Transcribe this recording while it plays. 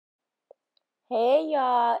Hey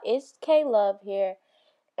y'all, it's K Love here,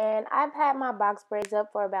 and I've had my box braids up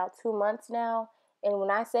for about 2 months now. And when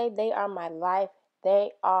I say they are my life,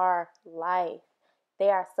 they are life. They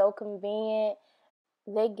are so convenient.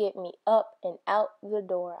 They get me up and out the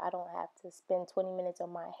door. I don't have to spend 20 minutes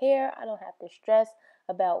on my hair. I don't have to stress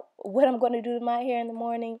about what I'm going to do to my hair in the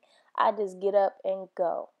morning. I just get up and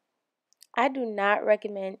go. I do not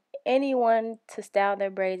recommend anyone to style their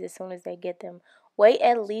braids as soon as they get them. Wait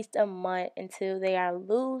at least a month until they are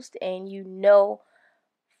loosed and you know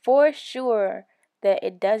for sure that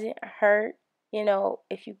it doesn't hurt,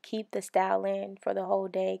 if you keep the style in for the whole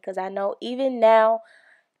day. Because I know even now,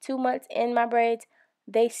 2 months in my braids,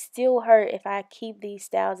 they still hurt if I keep these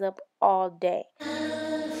styles up all day.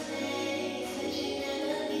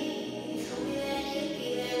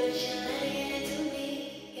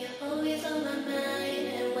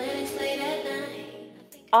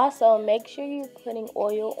 Also, make sure you're putting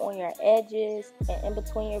oil on your edges and in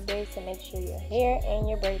between your braids to make sure your hair and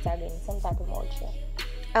your braids are getting some type of moisture.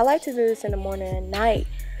 I like to do this in the morning and night.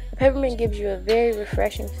 The peppermint gives you a very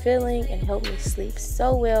refreshing feeling and helps me sleep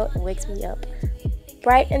so well and wakes me up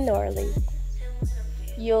bright and early.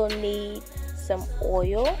 You'll need some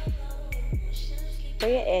oil for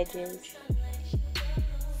your edges,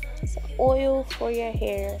 some oil for your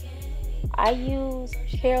hair. I use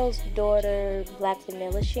Carol's Daughter Black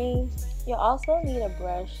Vanilla Sheen. You'll also need a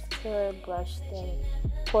brush to brush the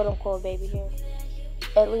quote-unquote baby hair.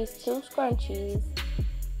 At least 2 scrunchies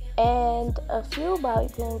and a few bobby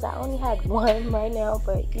pins. I only had one right now,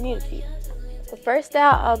 but you need a few. The first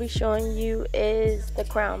style I'll be showing you is the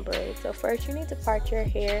crown braid. So first you need to part your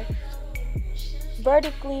hair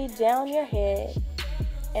vertically down your head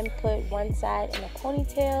and put one side in a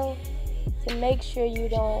ponytail to make sure you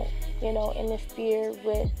don't interfere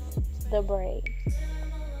with the braid.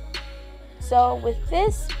 So with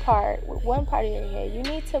this part, with one part of your hair, you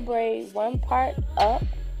need to braid one part up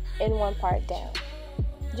and one part down,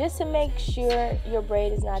 just to make sure your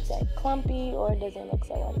braid is not that clumpy or it doesn't look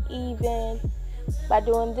so uneven. By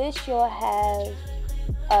doing this, you'll have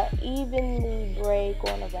an evenly braid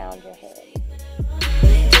going around your head.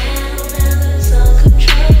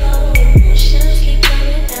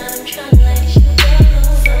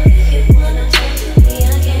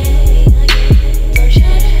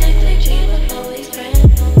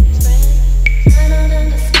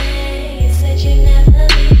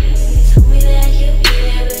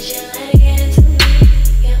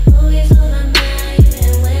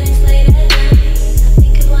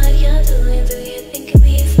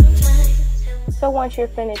 So once you're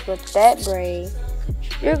finished with that braid,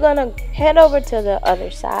 you're gonna head over to the other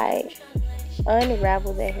side,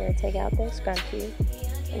 unravel the hair, take out that scrunchie,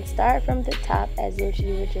 and start from the top as if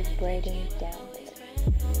you were just braiding down there.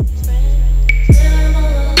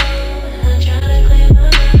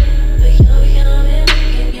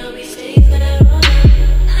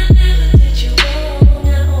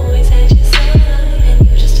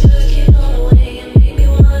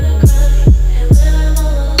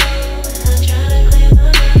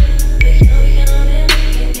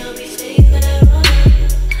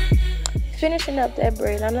 Finishing up that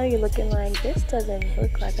braid, I know you're looking like, this doesn't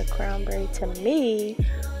look like a crown braid to me,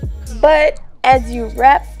 but as you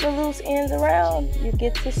wrap the loose ends around, you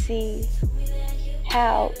get to see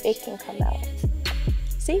how it can come out.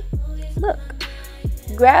 See? Look.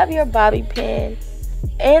 Grab your bobby pin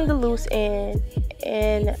and the loose end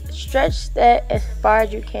and stretch that as far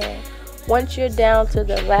as you can. Once you're down to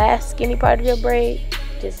the last skinny part of your braid,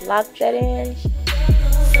 just lock that in.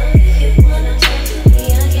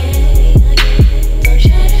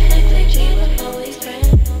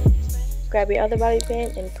 Grab your other bobby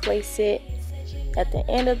pin and place it at the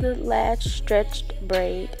end of the last stretched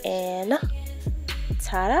braid, and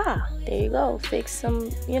ta-da! There you go. Fix some,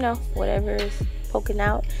 whatever is poking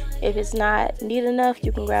out. If it's not neat enough,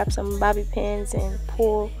 you can grab some bobby pins and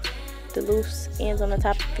pull the loose ends on the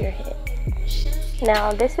top of your head.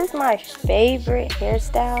 Now, this is my favorite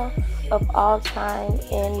hairstyle of all time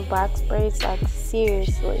in box braids. Like,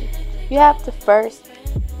 seriously. You have to first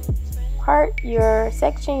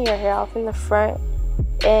section your hair off in the front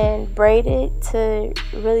and braid it to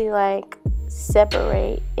really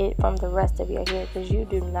separate it from the rest of your hair, because you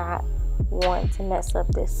do not want to mess up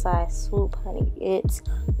this side swoop, honey. It's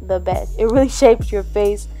the best. It really shapes your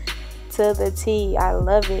face to the T. I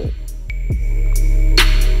love it.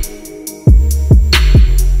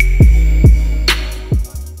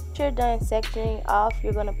 Once you're done sectioning off,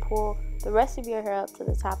 you're going to pull the rest of your hair up to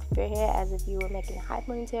the top of your head as if you were making a high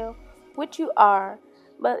ponytail, which you are,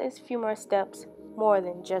 but it's a few more steps more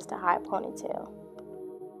than just a high ponytail.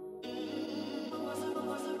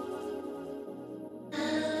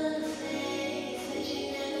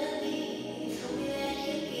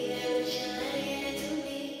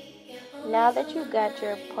 Now that you got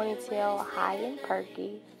your ponytail high and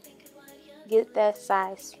perky, get that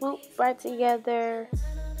side swoop right together.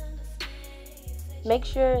 Make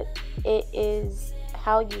sure it is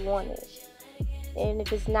how you want it. And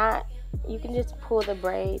if it's not, you can just pull the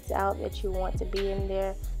braids out that you want to be in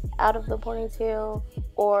there out of the ponytail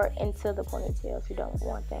or into the ponytail if you don't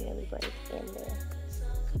want that many braids in there.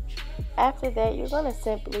 After that, you're going to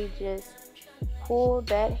simply just pull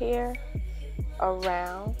that hair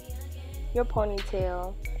around your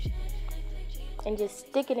ponytail and just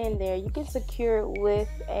stick it in there. You can secure it with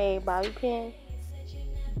a bobby pin,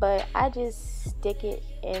 but I just stick it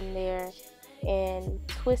in there and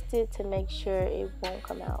twist it to make sure it won't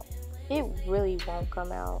come out. It really won't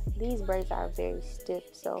come out. These braids are very stiff,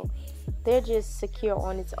 so they're just secure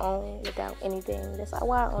on its own without anything. That's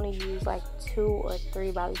why I only use like 2 or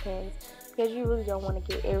 3 bobby pins, because you really don't want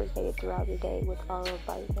to get irritated throughout the day with all of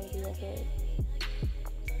bobby pins in your head.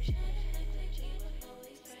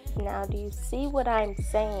 Now, do you see what I'm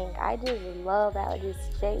saying? I just love how it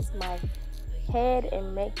just shapes my head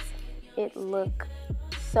and makes it look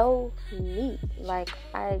so neat. Like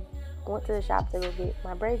I went to the shop to go get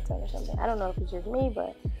my braids done or something. I don't know if it's just me,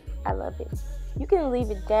 but I love it. You can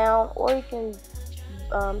leave it down, or you can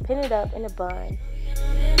pin it up in a bun.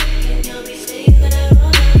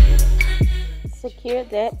 Secure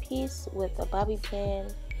that piece with a bobby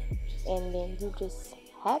pin, and then you just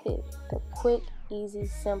have it. The quick, easy,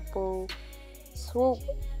 simple swoop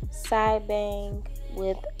side bang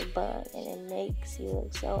with a bun, and it makes you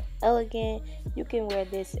look so elegant. You can wear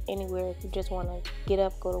this anywhere if you just want to get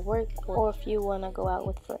up, go to work, or if you want to go out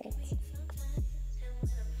with friends.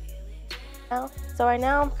 So right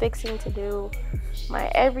now I'm fixing to do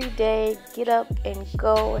my everyday get up and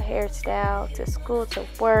go hairstyle to school, to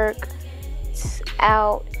work,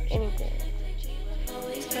 out, anything.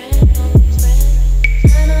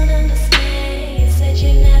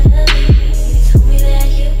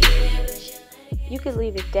 You can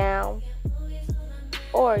leave it down,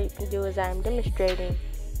 or you can do as I'm demonstrating.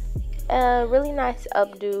 A really nice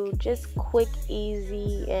updo, just quick,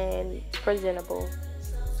 easy, and presentable.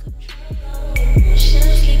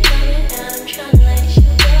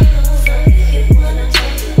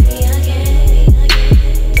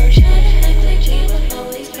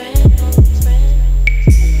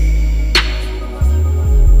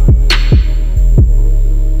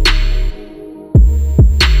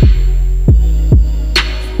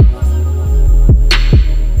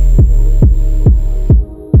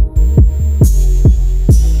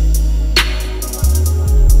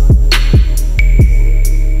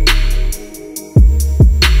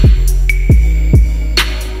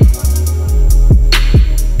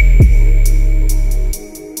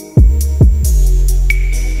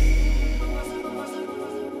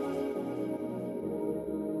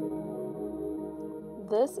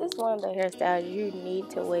 This is one of the hairstyles you need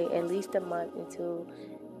to wait at least a month until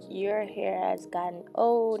your hair has gotten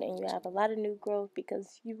old and you have a lot of new growth,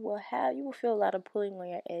 because you will feel a lot of pulling on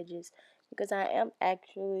your edges, because I am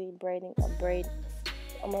actually braiding a braid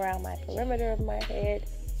around my perimeter of my head.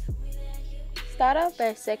 Start off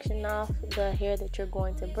by sectioning off the hair that you're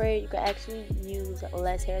going to braid. You can actually use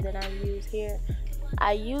less hair than I use here.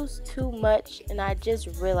 I used too much, and I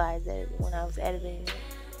just realized that when I was editing it,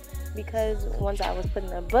 because once I was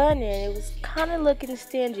putting a bun in, it was kind of looking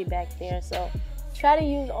stingy back there. So try to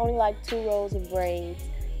use only like 2 rows of braids.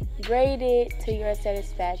 Braid it to your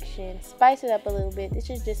satisfaction. Spice it up a little bit. This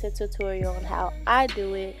is just a tutorial on how I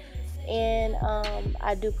do it, and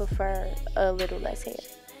I do prefer a little less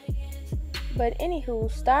hair. But anywho,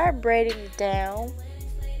 start braiding it down.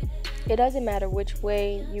 It doesn't matter which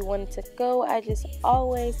way you want it to go. I just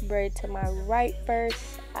always braid to my right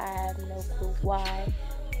first. I have no clue why,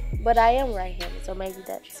 but I am right-handed, so maybe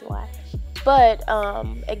that's why. But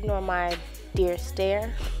ignore my dear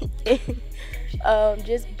stare.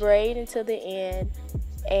 Just braid until the end,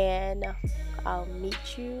 and I'll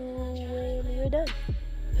meet you when we're done.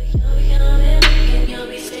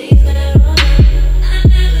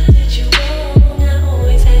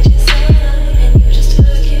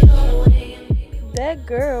 That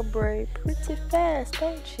girl braid pretty fast,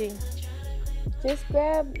 don't she? Just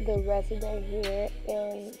grab the rest of their hair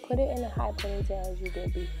and put it in a high ponytail as you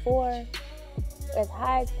did before, as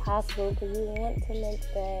high as possible, because you want to make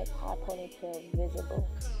that high ponytail visible.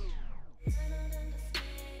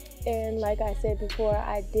 And like I said before,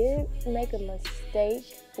 I did make a mistake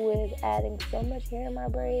with adding so much hair in my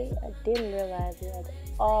braid. I didn't realize it at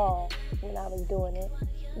all when I was doing it.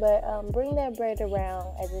 But bring that braid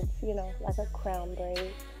around as if, like a crown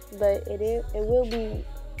braid. But it will be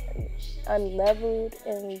unleveled,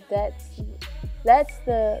 and that's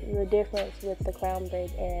the difference with the crown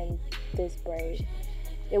braid and this braid.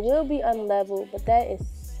 It will be unleveled, but that is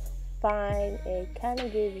fine. It kind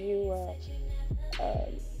of gives you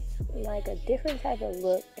like a different type of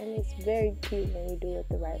look, and it's very cute when you do it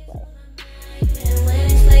the right way. And when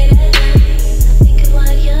it's late at night, I think of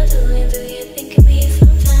what you're doing. Do you think of me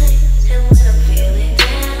sometimes? And when I'm feeling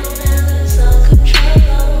down, I lose all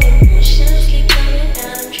control. Emotions keep coming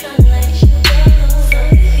out, I'm trying to let you go. So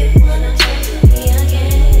if you wanna talk to me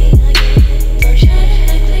again, don't try to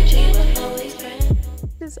act like you were always friends.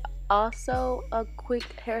 This is also a quick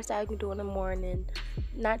hairstyle you can do in the morning.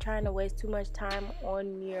 Not trying to waste too much time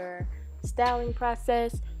on your styling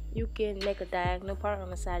process. You can make a diagonal part on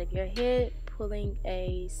the side of your head, pulling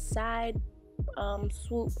a side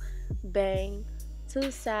swoop bang to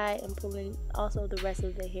the side, and pulling also the rest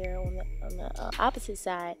of the hair on the opposite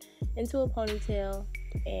side into a ponytail,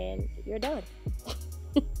 and you're done.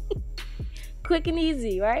 Quick and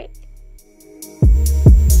easy, right?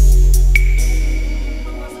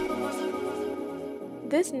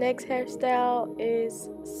 This next hairstyle is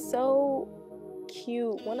so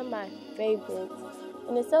cute, one of my favorites,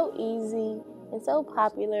 and it's so easy and so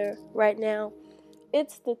popular right now.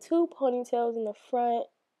 It's the two ponytails in the front.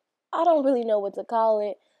 I don't really know what to call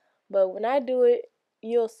it, but when I do it,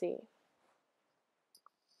 you'll see.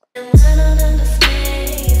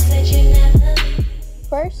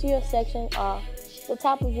 First, you'll section off the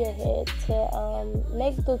top of your head to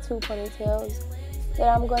make the two ponytails that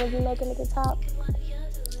I'm going to be making at the top.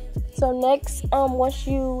 So next, once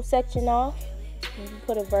you section off, you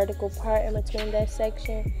put a vertical part in between that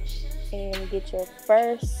section and get your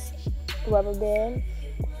first rubber band,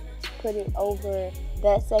 put it over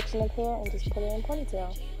that section of hair, and just put it in a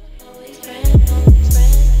ponytail.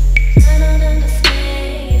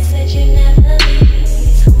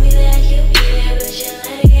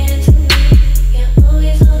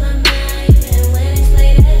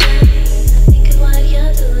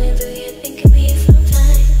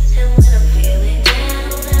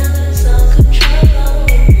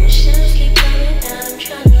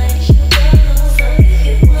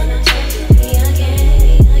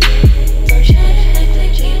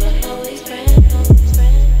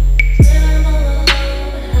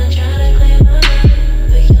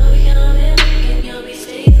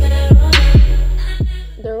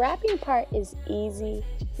 Part is easy.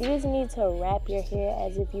 You just need to wrap your hair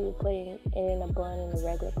as if you were putting it in a bun in a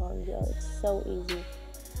regular ponytail. It's so easy.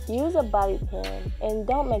 Use a bobby pin, and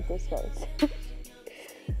don't make this face.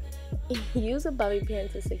 Use a bobby pin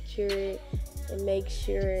to secure it and make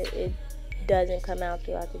sure it doesn't come out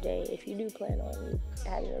throughout the day. If you do plan on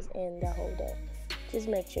having this in the whole day, just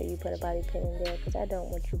make sure you put a bobby pin in there, because I don't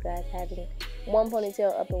want you guys having one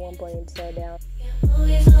ponytail up and one ponytail down.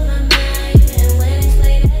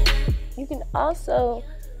 You can also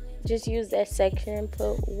just use that section and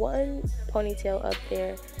put one ponytail up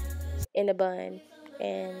there in a bun,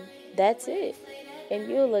 and that's it. And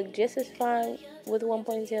you'll look just as fine with one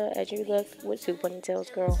ponytail as you look with two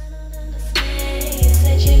ponytails, girl.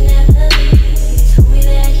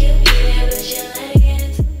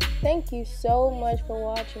 Thank you so much for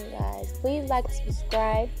watching, guys. Please like and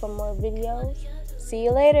subscribe for more videos. See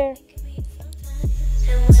you later.